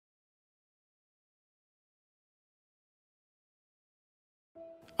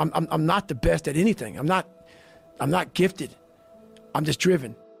I'm not the best at anything. I'm not gifted. I'm just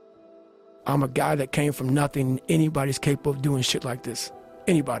driven. I'm a guy that came from nothing. Anybody's capable of doing shit like this.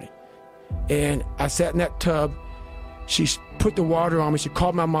 Anybody. And I sat in that tub. She put the water on me. She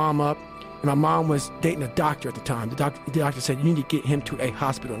called my mom up. And my mom was dating a doctor at the time. The doctor said, you need to get him to a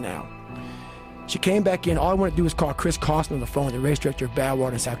hospital now. She came back in. All I wanted to do was call Chris Costner on the phone, the race director of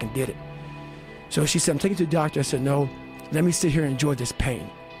Badwater, and say I can did it. So she said, I'm taking you to the doctor. I said, no, let me sit here and enjoy this pain.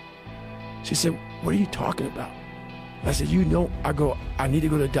 She said, what are you talking about? I said, you know, I need to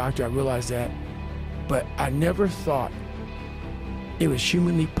go to the doctor. I realized that. But I never thought it was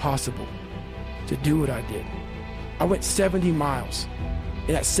humanly possible to do what I did. I went 70 miles.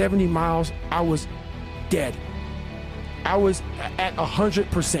 And at 70 miles, I was dead. I was at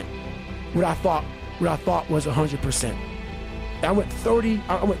 100%. What I thought was 100%. I went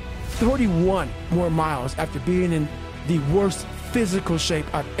 31 more miles after being in the worst physical shape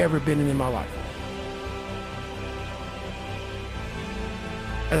I've ever been in my life.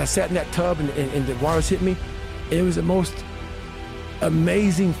 As I sat in that tub and the waters hit me, it was the most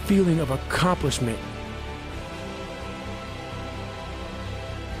amazing feeling of accomplishment.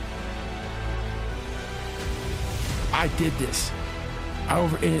 I did this.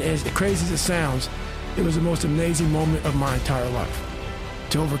 And as crazy as it sounds, it was the most amazing moment of my entire life.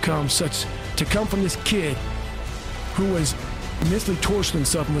 To come from this kid who was mentally torturing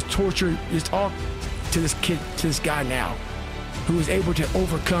himself and was tortured, it's all to this guy now, who was able to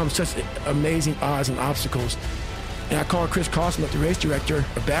overcome such amazing odds and obstacles. And I called Chris Costner, the race director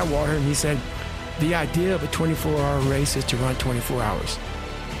of Badwater, and he said, the idea of a 24-hour race is to run 24 hours.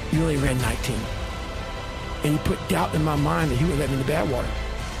 You only ran 19. And he put doubt in my mind that he would let me into Badwater.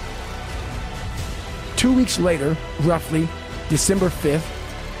 2 weeks later, roughly, December 5th,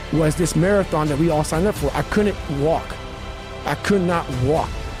 was this marathon that we all signed up for. I couldn't walk. I could not walk.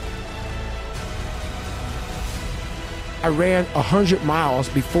 I ran 100 miles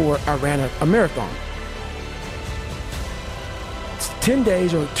before I ran a marathon. It's 10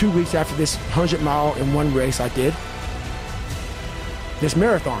 days or 2 weeks after this 100-mile in one race I did, this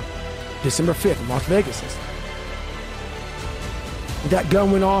marathon, December 5th in Las Vegas. That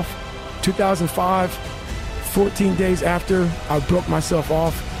gun went off 2005, 14 days after I broke myself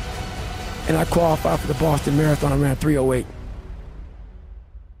off, and I qualified for the Boston Marathon. I ran 3:08.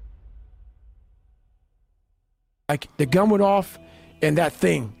 Like, the gun went off and that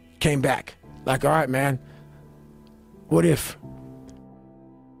thing came back. Like, all right, man, what if?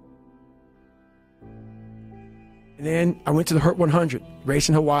 And then I went to the Hurt 100, race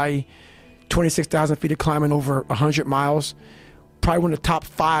in Hawaii, 26,000 feet of climbing over 100 miles. Probably one of the top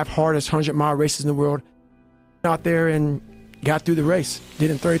 5 hardest 100-mile races in the world. Out there and got through the race. Did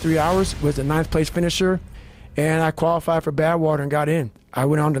it in 33 hours, was the 9th place finisher, and I qualified for Badwater and got in. I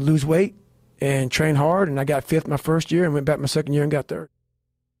went on to lose weight and train hard, and I got 5th my first year and went back my second year and got 3rd.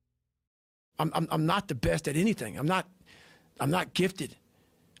 I'm not the best at anything. I'm not gifted.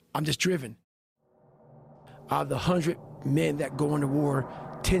 I'm just driven. Out of the 100 men that go into war,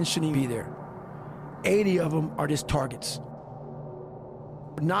 10 shouldn't be there. 80 of them are just targets.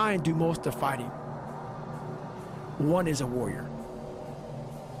 9 do most of the fighting. 1 is a warrior.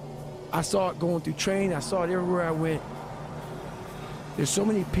 I saw it going through training. I saw it everywhere I went. There's so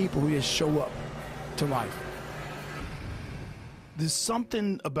many people who just show up to life. There's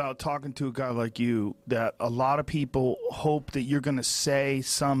something about talking to a guy like you that a lot of people hope that you're going to say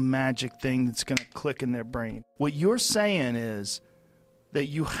some magic thing that's going to click in their brain. What you're saying is that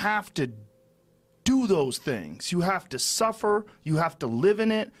you have to do those things. You have to suffer. You have to live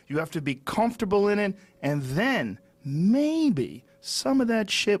in it. You have to be comfortable in it. And then maybe some of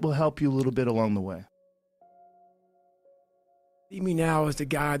that shit will help you a little bit along the way. See me now as the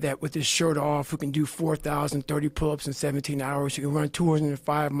guy that with his shirt off who can do 4,030 pull-ups in 17 hours, who can run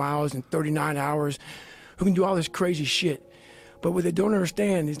 205 miles in 39 hours, who can do all this crazy shit. But what they don't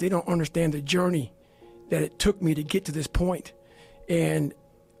understand is they don't understand the journey that it took me to get to this point. And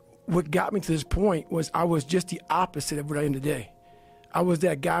what got me to this point was I was just the opposite of what I am today. I was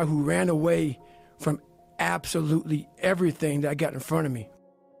that guy who ran away from absolutely everything that I got in front of me.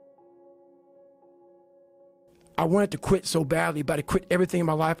 I wanted to quit so badly, but I quit everything in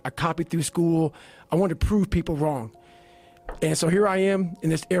my life. I copied through school. I wanted to prove people wrong. And so here I am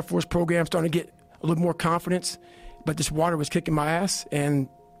in this Air Force program, starting to get a little more confidence, but this water was kicking my ass. And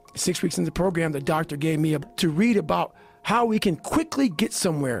 6 weeks into the program, the doctor gave me to read about how we can quickly get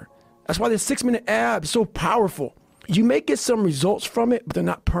somewhere. That's why the 6-minute ab is so powerful. You may get some results from it, but they're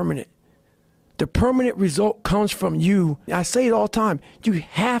not permanent. The permanent result comes from you. I say it all the time. You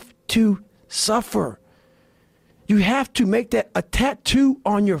have to suffer. You have to make that a tattoo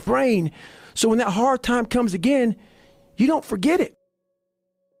on your brain so when that hard time comes again, you don't forget it.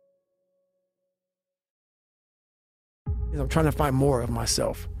 I'm trying to find more of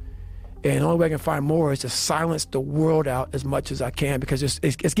myself. And the only way I can find more is to silence the world out as much as I can, because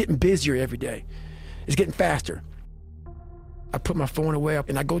it's getting busier every day. It's getting faster. I put my phone away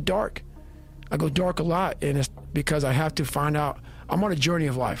and I go dark. I go dark a lot, and it's because I have to find out. I'm on a journey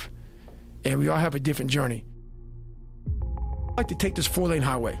of life, and we all have a different journey. I like to take this 4-lane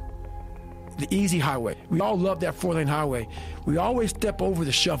highway, the easy highway. We all love that 4-lane highway. We always step over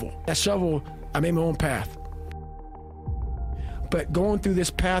the shovel. That shovel, I made my own path. But going through this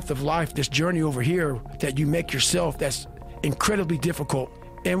path of life, this journey over here that you make yourself, that's incredibly difficult,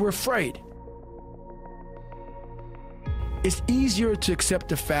 and we're afraid. It's easier to accept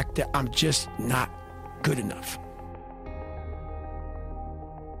the fact that I'm just not good enough.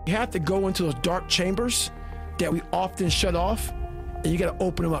 You have to go into those dark chambers that we often shut off, and you got to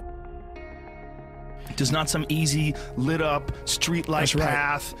open them up. There's not some easy, lit up, street-like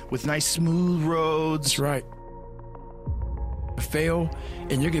path with nice, smooth roads. That's right. Fail,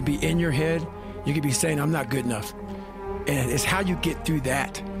 and you're going to be in your head. You're going to be saying, I'm not good enough. And it's how you get through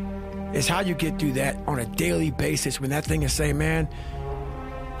that. It's how you get through that on a daily basis when that thing is saying, man,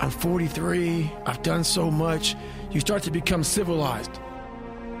 I'm 43, I've done so much. You start to become civilized.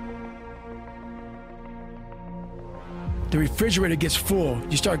 The refrigerator gets full.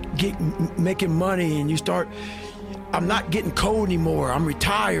 You start making money, and you start, I'm not getting cold anymore. I'm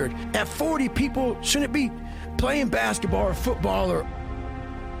retired. At 40, people shouldn't be playing basketball or football. Or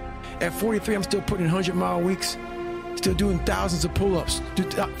at 43, I'm still putting 100-mile weeks. Still doing thousands of pull-ups,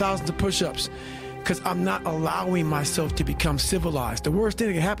 thousands of push-ups, because I'm not allowing myself to become civilized. The worst thing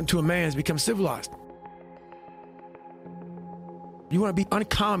that can happen to a man is become civilized. You want to be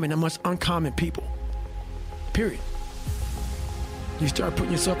uncommon amongst uncommon people, period. You start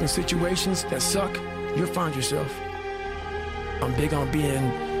putting yourself in situations that suck, you'll find yourself. I'm big on being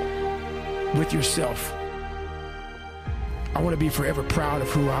with yourself. I want to be forever proud of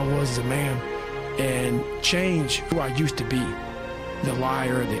who I was as a man, and change who I used to be. The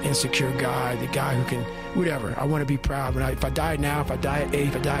liar, the insecure guy, the guy who can, whatever. I want to be proud. If I die now, if I die at 80,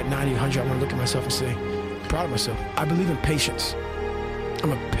 if I die at 90, 100, I want to look at myself and say, I'm proud of myself. I believe in patience.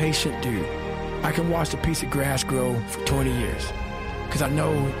 I'm a patient dude. I can watch a piece of grass grow for 20 years because I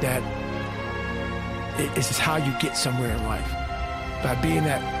know that it's just how you get somewhere in life. By being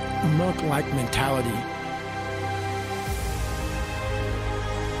that monk-like mentality,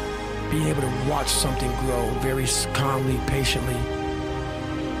 being able to watch something grow very calmly, patiently.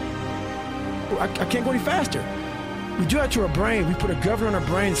 I can't go any faster. We do that to our brain. We put a governor on our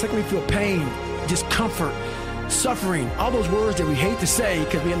brain. The second we feel pain, discomfort, suffering, all those words that we hate to say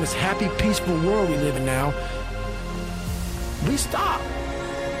because we're in this happy, peaceful world we live in now, we stop.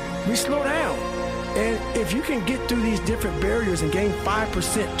 We slow down. And if you can get through these different barriers and gain 5%,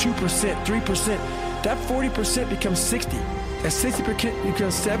 2%, 3%, that 40% becomes 60. That 60%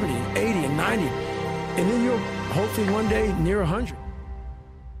 becomes 70, 80, and 90. And then you'll hopefully one day near 100.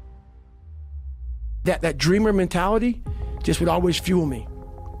 That dreamer mentality just would always fuel me.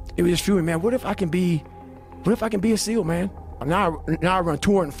 It would just fuel me, man, what if I can be a SEAL, man? Now I run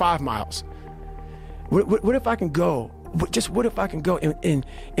 205 miles. What if I can go? What if I can go? And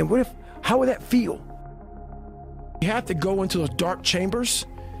what if, how would that feel? You have to go into those dark chambers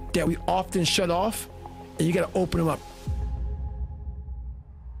that we often shut off, and you got to open them up.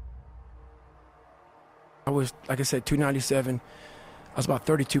 I was, like I said, 297. I was about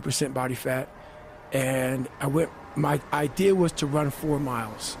 32% body fat. And my idea was to run 4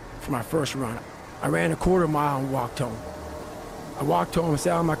 miles for my first run. I ran a quarter mile and walked home. I walked home and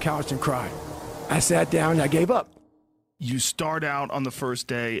sat on my couch and cried. I sat down and I gave up. You start out on the first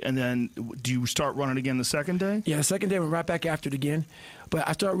day, and then do you start running again the second day? Yeah, the second day I went right back after it again. But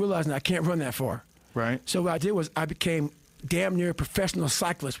I started realizing I can't run that far. Right. So what I did was I became damn near a professional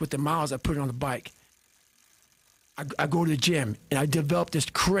cyclist with the miles I put on the bike. I go to the gym, and I developed this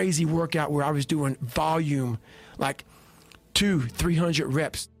crazy workout where I was doing volume, like 200-300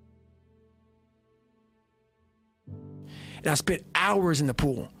 reps. And I spent hours in the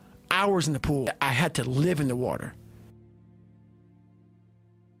pool. I had to live in the water.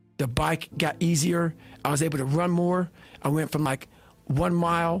 The bike got easier. I was able to run more. I went from like 1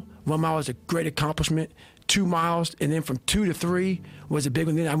 mile. 1 mile was a great accomplishment. 2 miles, and then from 2 to 3 was a big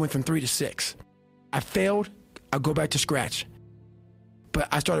one. Then I went from 3 to 6. I failed. I'll go back to scratch. But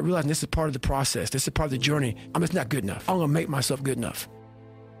I started realizing this is part of the process. This is part of the journey. I'm just not good enough. I'm going to make myself good enough.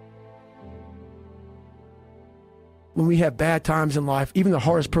 When we have bad times in life, even the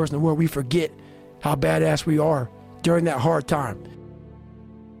hardest person in the world, we forget how badass we are during that hard time.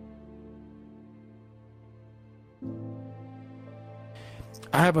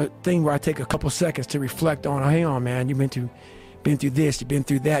 I have a thing where I take a couple seconds to reflect on, hang on, man, you've been through this, you've been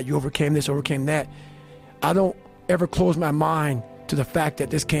through that, you overcame this, overcame that. I don't ever close my mind to the fact that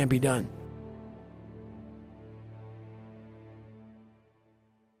this can be done.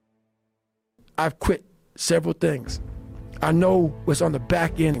 I've quit several things. I know what's on the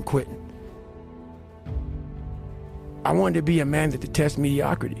back end of quitting. I wanted to be a man that detests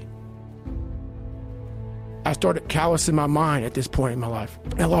mediocrity. I started callousing my mind at this point in my life.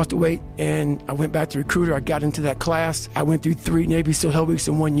 I lost the weight and I went back to recruiter. I got into that class. I went through 3 Navy SEAL Hell Weeks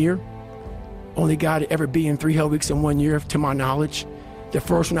in 1 year. Only guy to ever be in 3 Hell Weeks in 1 year, to my knowledge. The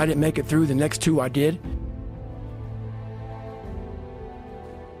first one I didn't make it through, the next 2 I did.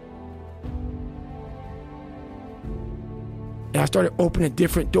 And I started opening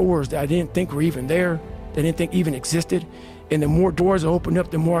different doors that I didn't think were even there, that I didn't think even existed. And the more doors I opened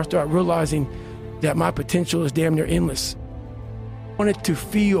up, the more I started realizing that my potential is damn near endless. I wanted to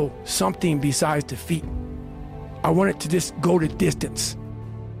feel something besides defeat. I wanted to just go the distance.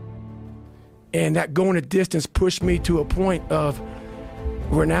 And that going the distance pushed me to a point of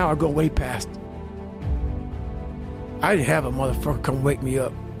where now I go way past. I didn't have a motherfucker come wake me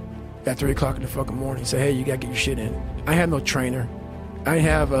up at 3 o'clock in the fucking morning and say, hey, you gotta get your shit in. I had no trainer. I didn't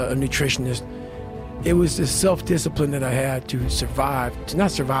have a nutritionist. It was the self-discipline that I had to survive, to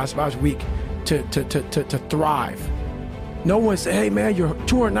not survive, I was weak, to thrive. No one said, hey man, you're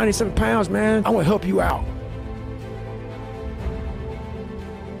 297 pounds, man. I want to help you out.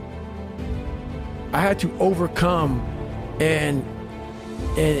 I had to overcome, and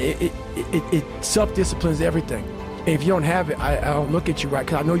it self-disciplines everything. And if you don't have it, I don't look at you right,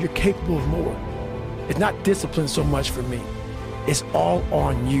 because I know you're capable of more. It's not discipline so much for me. It's all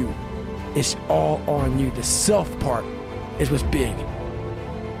on you. It's all on you. The self part is what's big.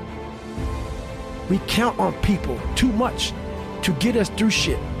 We count on people too much to get us through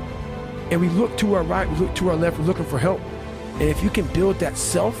shit. And we look to our right, we look to our left, we're looking for help. And if you can build that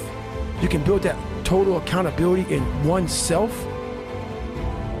self, you can build that total accountability in oneself.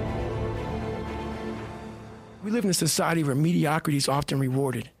 We live in a society where mediocrity is often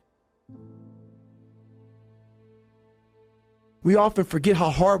rewarded. We often forget how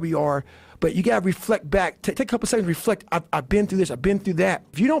hard we are, but you gotta reflect back. Take a couple seconds, reflect. I've been through this, I've been through that.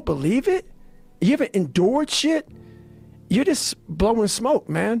 If you don't believe it, you haven't endured shit, you're just blowing smoke,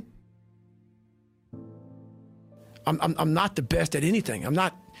 man. I'm not the best at anything. I'm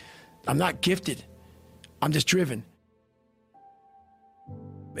not gifted. I'm just driven.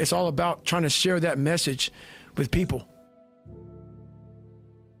 It's all about trying to share that message with people.